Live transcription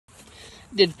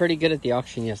Did pretty good at the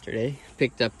auction yesterday.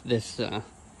 Picked up this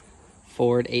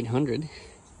Ford 800.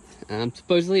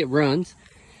 Supposedly it runs.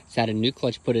 It's had a new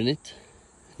clutch put in it,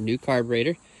 new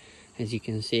carburetor. As you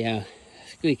can see how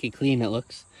squeaky clean it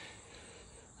looks.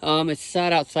 It's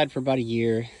sat outside for about a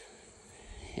year,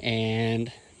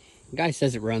 and the guy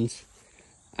says it runs.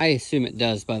 I assume it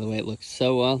does by the way it looks.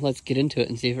 So let's get into it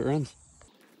and see if it runs.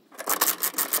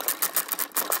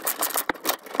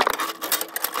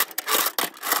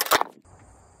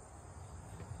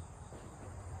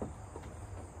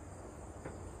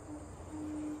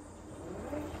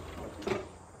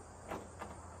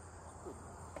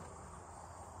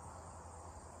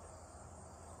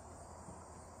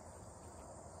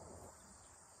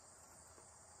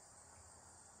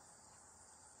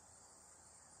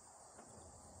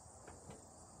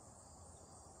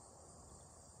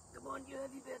 Come on, you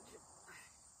heavy bitch.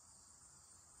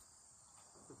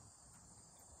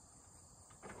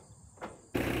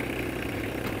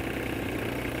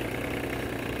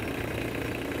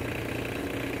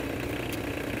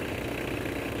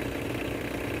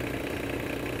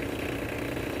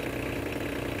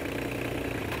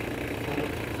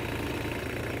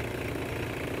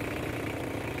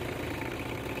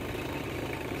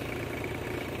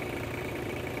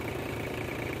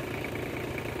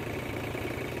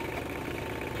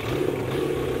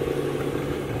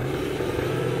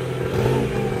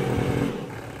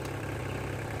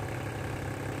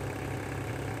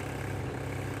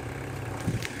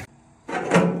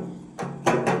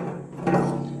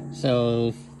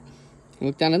 So,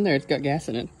 look down in there, it's got gas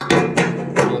in it.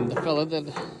 And the fella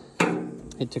that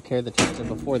it took care of the Tesla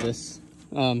before this,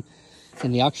 in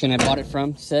the auction I bought it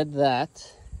from, said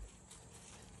that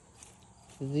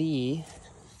the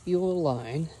fuel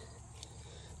line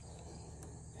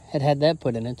had that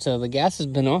put in it. So the gas has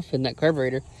been off in that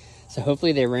carburetor. So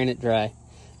hopefully they ran it dry.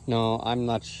 No, I'm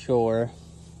not sure.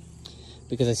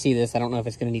 Because I see this, I don't know if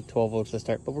it's going to need 12 volts to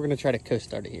start, but we're going to try to coast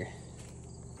start it here.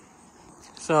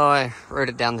 So I rode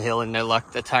it down the hill and no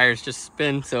luck. The tires just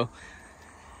spin. So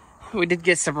we did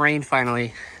get some rain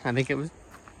finally. I think it was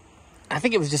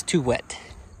just too wet.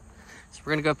 So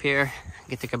we're gonna go up here,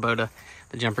 get the Kubota,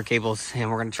 the jumper cables, and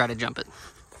we're gonna try to jump it.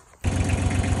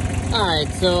 All right,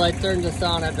 so I turned this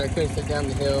on after I coasted down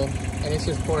the hill, and it's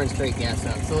just pouring straight gas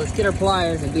out. So let's get our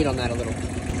pliers and beat on that a little.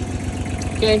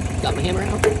 Okay, got my hammer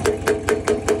out.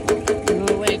 I'm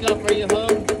gonna wake up for you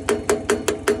home.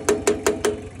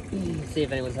 See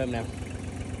if anyone's home now.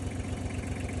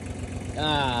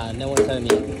 Ah, no one's home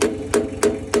yet.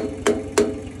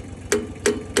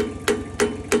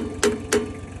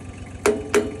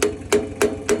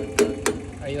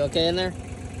 Are you okay in there?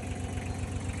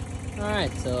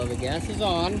 Alright, so the gas is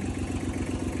on.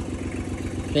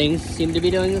 Things seem to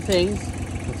be doing the things.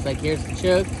 Looks like here's the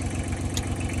choke.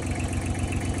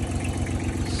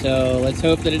 So let's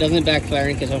hope that it doesn't backfire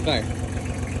and catch on fire.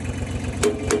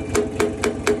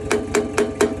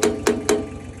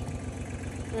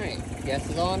 Gas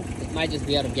is on. It might just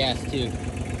be out of gas too.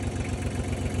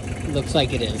 Looks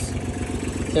like it is.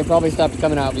 So it probably stopped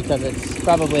coming out because it's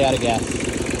probably out of gas.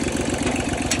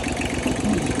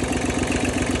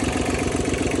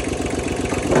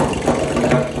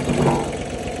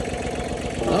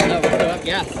 Oh no, we still have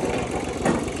gas.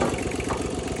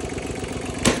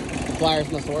 The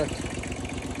pliers must have worked.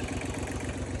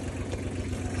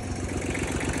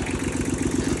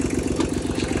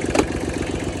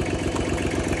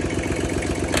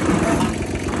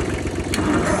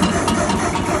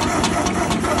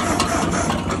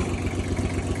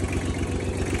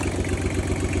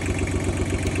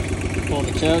 Pull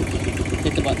the choke,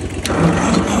 hit the button.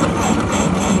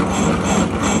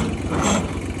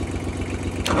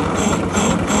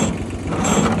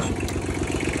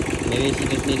 Maybe she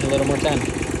just needs a little more time.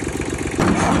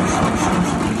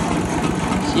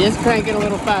 She is cranking a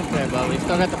little faster, but we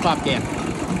still got the pop can.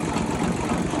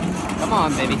 Come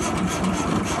on, baby.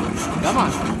 Come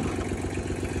on.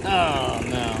 Oh,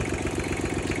 no.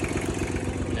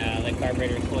 No, the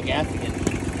carburetor is full of gas again.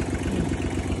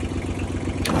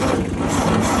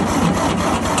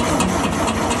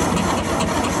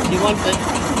 She wants it.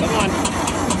 Come on.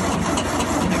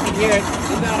 I can hear it.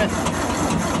 You got it.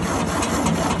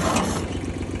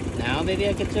 Now maybe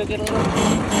I can choke it a little.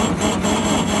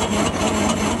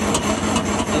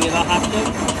 Maybe about half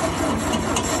choke.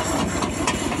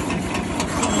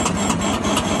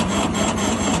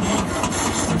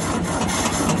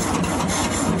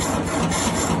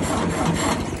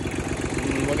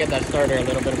 We'll get that starter a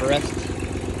little bit of a rest.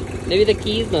 Maybe the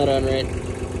key's not on right.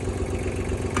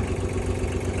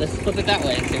 Let's flip it that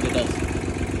way and see what it does.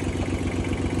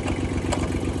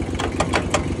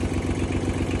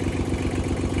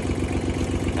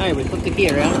 Alright, we flip the key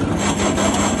around.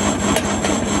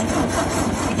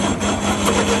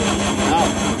 Oh,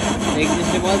 the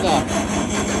ignition was off.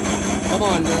 Come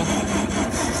on, girl.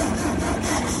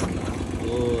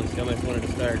 Oh, she almost wanted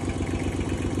to start.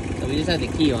 So we just had the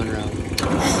key on her own.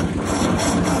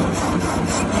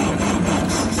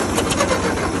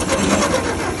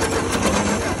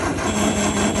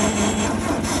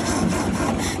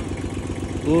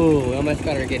 Ooh, we almost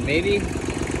got her again. Maybe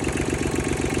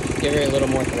give her a little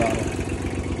more throttle.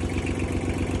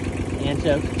 And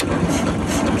choke.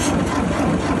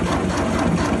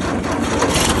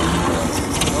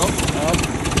 Oh.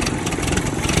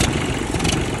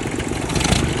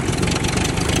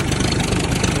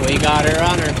 We got her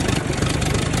on her.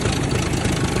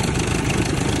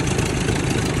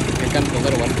 Here comes the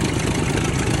little one.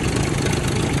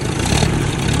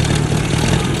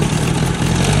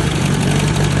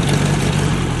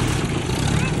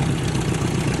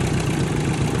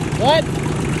 What?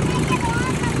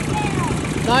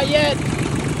 Not yet.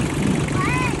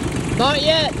 Not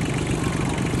yet.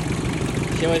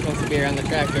 She always wants to be around the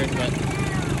tractors, but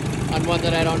on one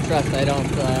that I don't trust, I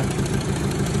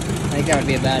think that would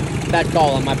be a bad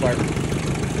call on my part.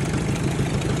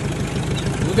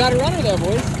 We got a runner though,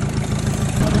 boys.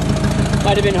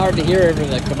 Might have been hard to hear over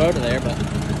the Kubota there, but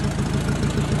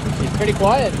she's pretty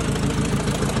quiet.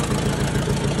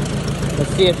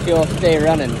 Let's see if she'll stay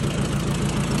running.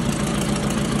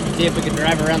 See if we can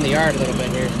drive around the yard a little bit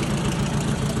here.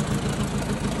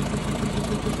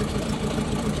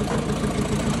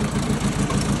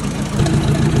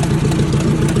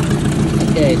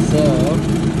 Okay, so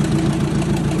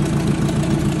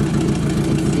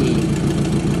let's see.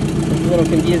 It's a little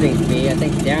confusing to me. I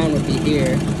think down would be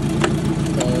here.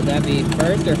 So would that be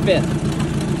first or fifth?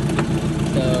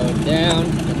 So down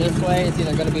and this way, it's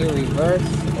either going to be a reverse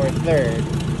or third.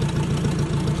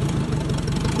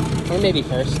 Or maybe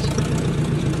first.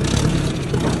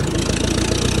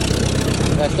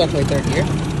 That's definitely third gear.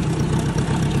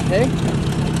 Okay.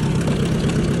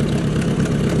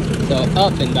 So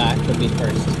up and back would be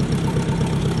first.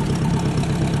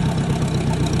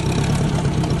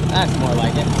 That's more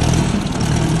like it.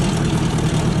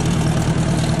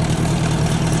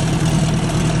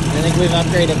 I think we've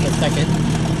upgraded to second.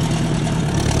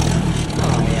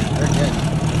 Oh yeah, we're good.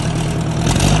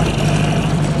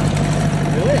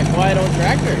 Really? A quiet old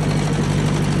tractor.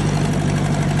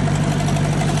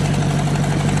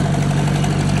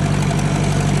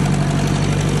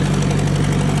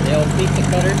 The old pizza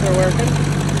cutters are working.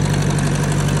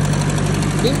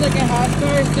 Seems like a hot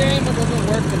car steering, but doesn't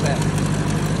work the best.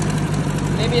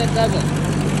 Maybe it doesn't.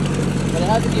 But it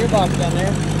has a gearbox down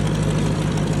there.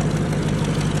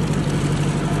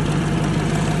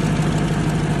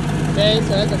 Okay, so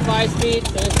that's a 5-speed,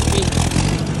 so this should be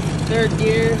third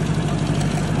gear.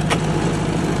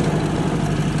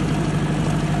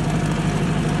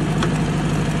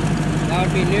 That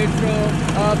would be neutral,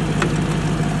 up.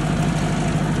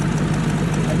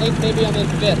 I think maybe I'm in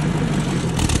fifth.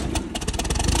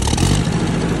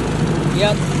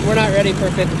 Yep, we're not ready for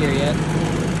fifth gear yet.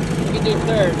 We can do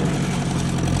third.